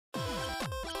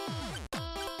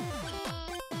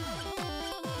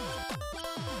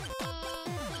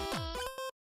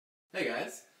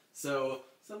So,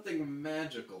 something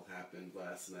magical happened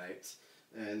last night,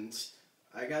 and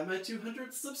I got my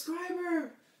 200th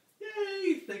subscriber!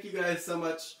 Yay! Thank you guys so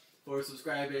much for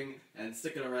subscribing and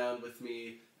sticking around with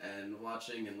me and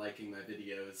watching and liking my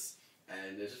videos.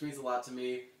 And it just means a lot to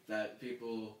me that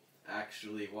people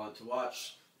actually want to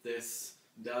watch this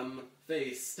dumb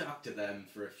face talk to them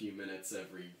for a few minutes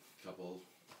every couple,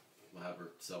 however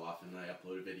so often I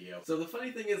upload a video. So the funny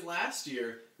thing is, last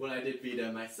year when I did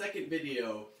Vita, my second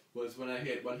video was when I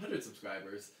hit 100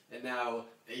 subscribers, and now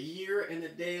a year and a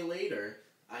day later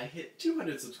I hit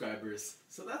 200 subscribers,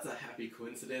 so that's a happy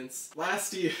coincidence.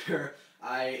 Last year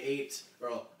I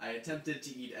attempted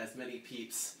to eat as many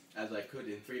Peeps as I could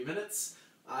in 3 minutes.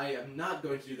 I am not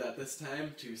going to do that this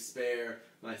time to spare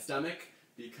my stomach,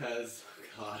 because,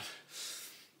 oh god,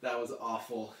 that was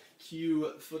awful.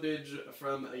 Cue footage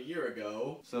from a year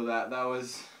ago. So that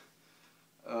was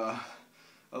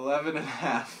 11 and a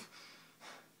half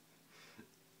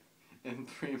in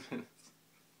 3 minutes.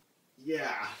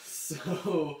 Yeah,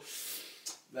 so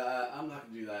I'm not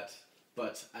going to do that.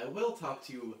 But I will talk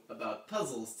to you about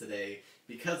puzzles today,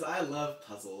 because I love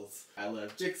puzzles. I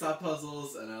love jigsaw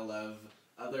puzzles, and I love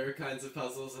other kinds of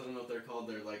puzzles. I don't know what they're called.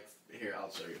 They're like, here,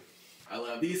 I'll show you. I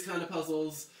love these kind of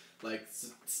puzzles, like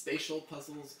spatial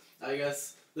puzzles. I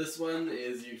guess this one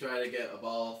is you try to get a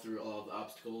ball through all of the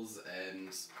obstacles, and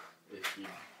if you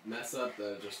mess up,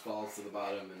 then it just falls to the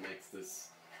bottom and makes this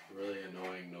really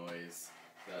annoying noise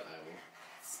that I will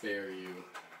spare you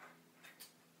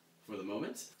for the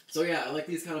moment. So yeah, I like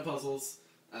these kind of puzzles.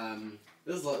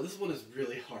 This one is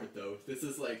really hard though. This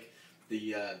is like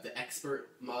the expert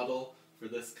model for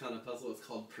this kind of puzzle. It's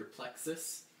called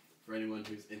Perplexus, for anyone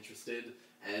who's interested.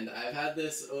 And I've had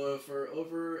this for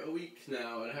over a week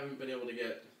now, and I haven't been able to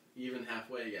get even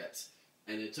halfway yet.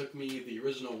 And it took me the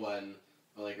original one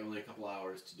like only a couple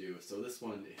hours to do, so this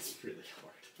one is really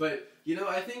hard. But, you know,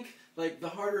 I think like the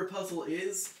harder a puzzle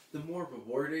is, the more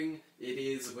rewarding it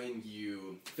is when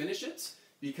you finish it,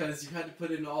 because you had to put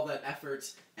in all that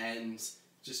effort, and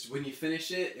just when you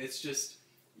finish it, it's just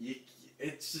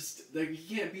like,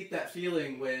 you can't beat that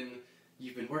feeling when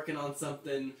you've been working on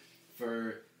something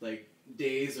for like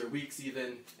days or weeks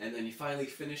even, and then you finally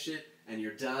finish it and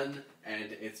you're done,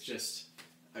 and it's just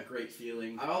a great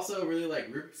feeling. I also really like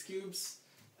Rubik's Cubes.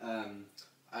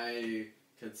 I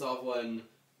could solve one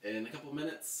in a couple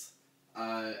minutes.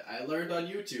 I learned on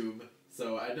YouTube,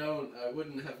 so I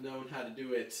wouldn't have known how to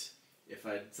do it if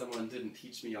someone didn't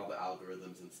teach me all the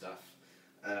algorithms and stuff.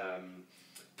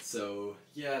 So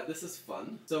yeah, this is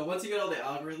fun. So once you get all the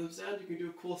algorithms down, you can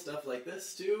do cool stuff like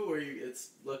this too, where it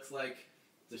looks like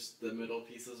just the middle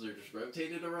pieces are just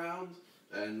rotated around,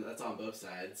 and that's on both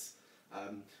sides.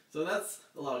 So that's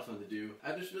a lot of fun to do.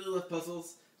 I just really love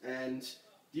puzzles, and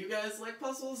do you guys like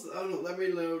puzzles? I don't know, let me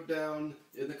know down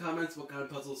in the comments what kind of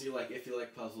puzzles you like, if you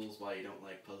like puzzles, why you don't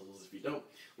like puzzles if you don't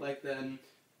like them,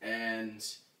 and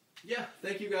yeah,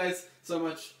 thank you guys so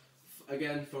much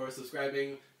again for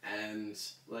subscribing and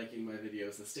liking my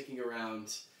videos and sticking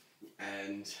around,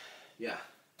 and yeah,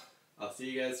 I'll see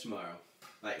you guys tomorrow.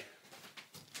 Bye.